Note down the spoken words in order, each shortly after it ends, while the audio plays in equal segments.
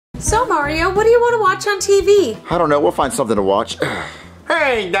So, Mario, what do you want to watch on TV? I don't know, we'll find something to watch.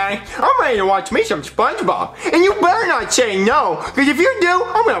 Hey, Daddy, I'm ready to watch me some SpongeBob. And you better not say no, because if you do,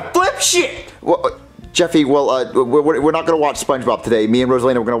 I'm gonna flip shit. Well, Jeffy, well, we're not gonna watch SpongeBob today. Me and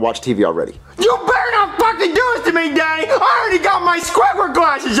Rosalina, we're gonna watch TV already. You better not fucking do this to me, Daddy. I already got my Squidward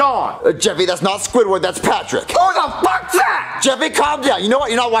glasses on. Jeffy, that's not Squidward, that's Patrick. Who the fuck's that? Jeffy, calm down. You know what?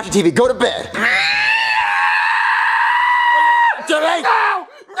 You're not watching TV. Go to bed. Jeffy! No!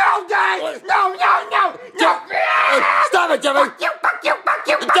 No, Daddy! No, no, no! No! Stop it, Jeffy! Fuck you, fuck you, fuck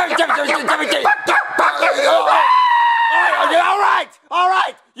you, fuck Jeffy, you, Jeffy, fuck you, Jeffy, fuck Jeffy, you, fuck you, fuck you, all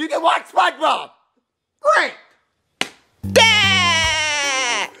right. You can watch SpongeBob. Great!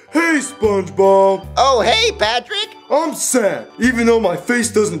 Hey, SpongeBob. Oh, hey, Patrick. I'm sad, even though my face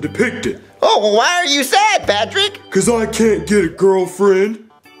doesn't depict it. Oh, well, why are you sad, Patrick? 'Cause I can't get a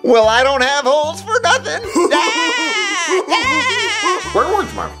girlfriend. Well, I don't have holes for nothing.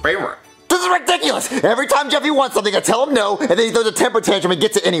 Squidward's my favorite. This is ridiculous. Every time Jeffy wants something, I tell him no, and then he throws a temper tantrum and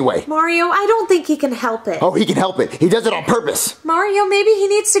gets it anyway. Mario, I don't think he can help it. Oh, he can help it. He does it on purpose. Mario, maybe he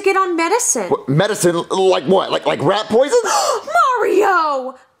needs to get on medicine. What, medicine? Like what? Like rat poison?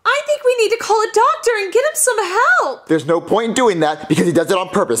 Mario! I think we need to call a doctor and get him some help. There's no point in doing that because he does it on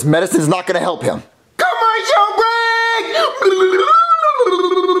purpose. Medicine's not going to help him. Commercial break!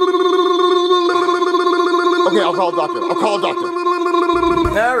 Okay, I'll call a doctor. I'll call a doctor.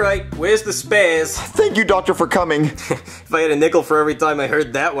 Alright, where's the spares? Thank you, doctor, for coming. If I had a nickel for every time I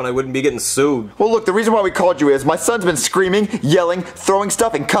heard that one, I wouldn't be getting sued. Well, look, the reason why we called you is my son's been screaming, yelling, throwing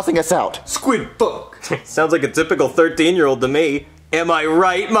stuff, and cussing us out. Squid fuck. Sounds like a typical 13-year-old to me. Am I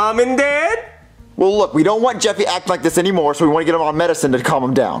right, Mom and Dad? Well, look, we don't want Jeffy acting like this anymore, so we want to get him on medicine to calm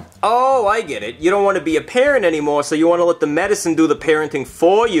him down. Oh, I get it. You don't want to be a parent anymore, so you want to let the medicine do the parenting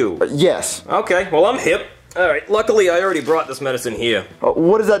for you. Yes. Okay, well, I'm hip. Alright, luckily I already brought this medicine here.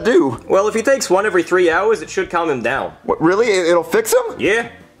 What does that do? Well, if he takes one every 3 hours, it should calm him down. What, really? It'll fix him? Yeah.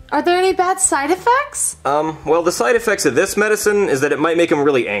 Are there any bad side effects? Well, the side effects of this medicine is that it might make him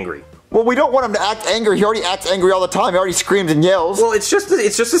really angry. Well, we don't want him to act angry. He already acts angry all the time. He already screams and yells. Well, it's just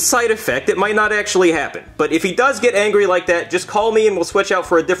a side effect. It might not actually happen. But if he does get angry like that, just call me and we'll switch out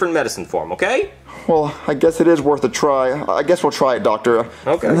for a different medicine for him, okay? Well, I guess it is worth a try. I guess we'll try it, doctor.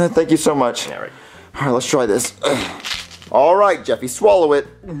 Okay. Thank you so much. All right. All right, let's try this. All right, Jeffy, swallow it.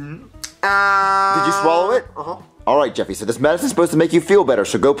 Did you swallow it? Uh-huh. All right, Jeffy, so this medicine's supposed to make you feel better,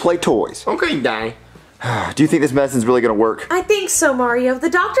 so go play toys. Okay, Daddy. Do you think this medicine's really gonna work? I think so, Mario. The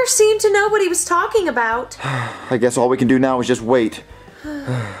doctor seemed to know what he was talking about. I guess all we can do now is just wait. I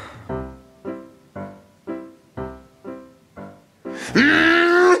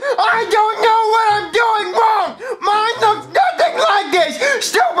don't know what I'm doing wrong! Mine looks nothing like this!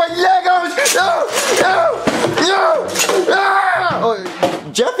 Stupid Legos! No!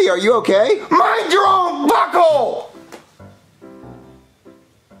 Jeffy, are you okay? Mind your own buckle!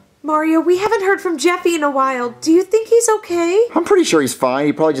 Mario, we haven't heard from Jeffy in a while. Do you think he's okay? I'm pretty sure he's fine.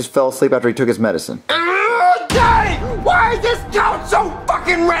 He probably just fell asleep after he took his medicine. Daddy! Why is this couch so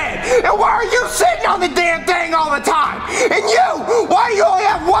fucking red? And why are you sitting on the damn thing all the time? And you! Why do you only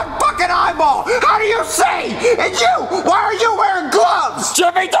have one fucking eyeball? How do you see? And you! Why are you wearing gloves?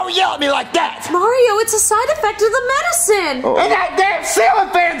 Jeffy, don't yell at me like that! Mario, it's a side effect of the medicine. And that damn ceiling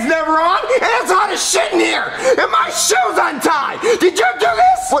fan's never on, and it's hot as shit in here! And my shoe's untied! Did you do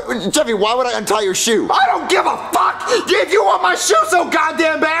this? Wait, Jeffy, why would I untie your shoe? I don't give a fuck! If you want my shoe so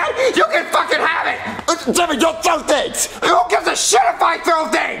goddamn bad, you can fucking have it! Jeffy, don't throw things! Who gives a shit if I throw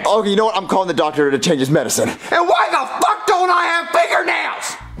things? Okay, you know what? I'm calling the doctor to change his medicine. And why the fuck don't I have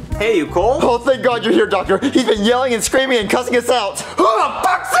fingernails? Hey, you cold? Oh, thank God you're here, doctor. He's been yelling and screaming and cussing us out. Who the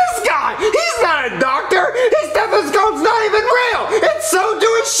fuck's this guy? He's not a doctor! His stethoscope's not even real! It's sewed to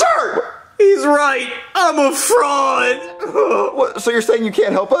his shirt! He's right. I'm a fraud. What, so you're saying you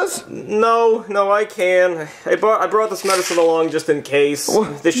can't help us? No, I can. I brought this medicine along just in case.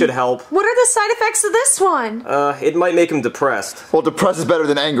 This should help. What are the side effects of this one? It might make him depressed. Well, depressed is better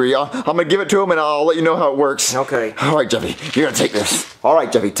than angry. I'm gonna give it to him and I'll let you know how it works. Okay. All right, Jeffy, you're gonna take this. All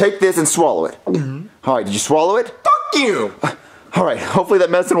right, Jeffy, take this and swallow it. All right, did you swallow it? Fuck you! All right, hopefully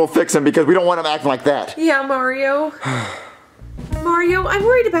that medicine will fix him because we don't want him acting like that. Yeah, Mario. Mario, I'm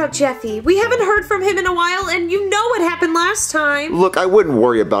worried about Jeffy. We haven't heard from him in a while, and you know what happened last time. Look, I wouldn't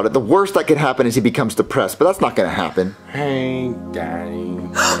worry about it. The worst that could happen is he becomes depressed, but that's not gonna happen. Hey, Daddy.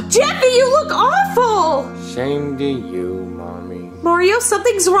 Jeffy, you look awful! Same to you, Mommy. Mario,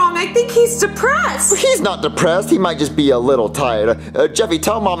 something's wrong. I think he's depressed. He's not depressed. He might just be a little tired. Jeffy,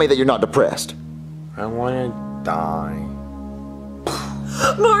 tell Mommy that you're not depressed. I wanna die.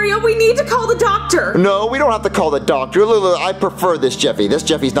 Mario, we need to call the doctor. No, we don't have to call the doctor. Look, I prefer this Jeffy. This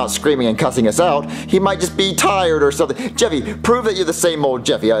Jeffy's not screaming and cussing us out. He might just be tired or something. Jeffy, prove that you're the same old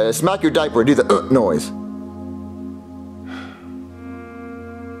Jeffy. Smack your diaper and do the noise.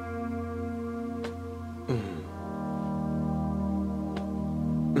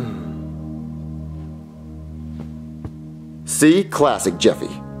 See? Classic Jeffy.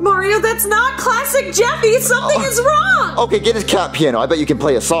 Mario, that's not classic Jeffy. Something is wrong. Okay, get his cat piano. I bet you can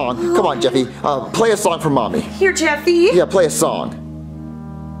play a song. Come on, Jeffy. Play a song for Mommy. Here, Jeffy. Yeah, play a song.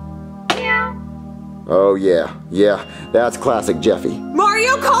 Meow. Oh, yeah. Yeah, that's classic Jeffy.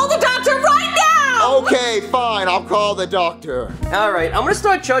 Mario, call the doctor right now. Okay, fine. I'll call the doctor. Alright, I'm gonna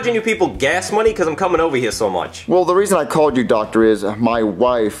start charging you people gas money because I'm coming over here so much. Well, the reason I called you doctor is my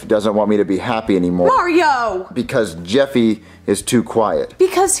wife doesn't want me to be happy anymore. Mario. Because Jeffy is too quiet.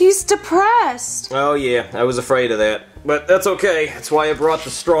 Because he's depressed. Oh yeah, I was afraid of that. But that's okay, that's why I brought the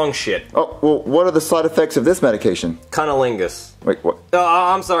strong shit. Oh, well, what are the side effects of this medication? Cunnilingus. Wait, what?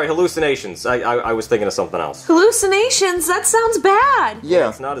 I'm sorry, hallucinations. I was thinking of something else. Hallucinations? That sounds bad. Yeah.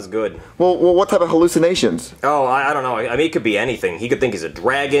 It's not as good. Well, what type of hallucinations? Oh, I don't know. I mean, it could be anything. He could think he's a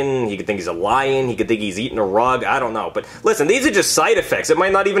dragon, he could think he's a lion, he could think he's eating a rug, I don't know. But listen, these are just side effects. It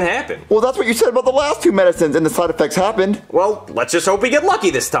might not even happen. Well, that's what you said about the last two medicines, and the side effects happened. Well, let's just hope we get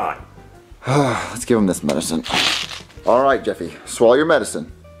lucky this time. Let's give him this medicine. All right, Jeffy, swallow your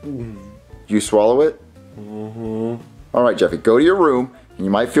medicine. You swallow it? All right, Jeffy, go to your room, and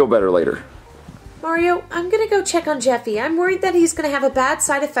you might feel better later. Mario, I'm gonna go check on Jeffy. I'm worried that he's gonna have a bad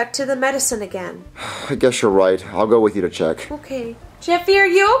side effect to the medicine again. I guess you're right. I'll go with you to check. Okay. Jeffy, are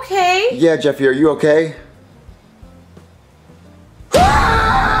you okay? Yeah, Jeffy, are you okay?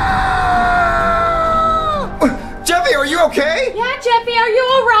 Jeffy, are you okay? Yeah, Jeffy, are you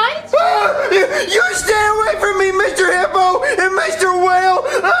alright? You stay away from me, Mr. Hippo and Mr. Whale!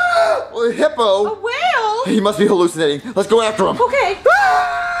 Well, Hippo? A whale? He must be hallucinating. Let's go after him. Okay.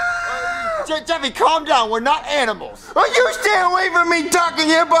 Jeffy, calm down. We're not animals. You stay away from me, talking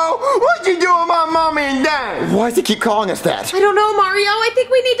hippo! What you doing, my mommy and dad? Why does he keep calling us that? I don't know, Mario. I think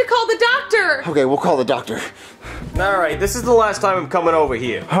we need to call the doctor. Okay, we'll call the doctor. Alright, this is the last time I'm coming over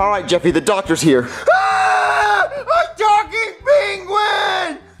here. All right, Jeffy, the doctor's here. A talking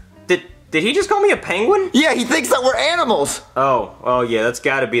penguin! Did he just call me a penguin? Yeah, he thinks that we're animals. Oh yeah, that's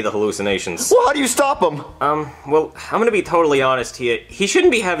gotta be the hallucinations. Well, how do you stop him? Well, I'm gonna be totally honest here. He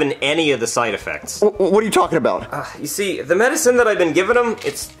shouldn't be having any of the side effects. What are you talking about? You see, the medicine that I've been giving him,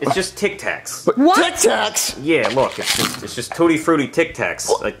 it's just Tic Tacs. What? Tic Tacs? Yeah, look, it's just Tutti Frutti Tic Tacs.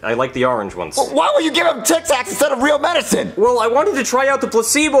 I like the orange ones. Why would you give him Tic Tacs instead of real medicine? Well, I wanted to try out the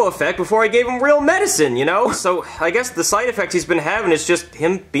placebo effect before I gave him real medicine, you know? So, I guess the side effects he's been having is just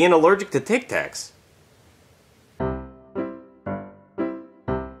him being allergic to Tic Tacs.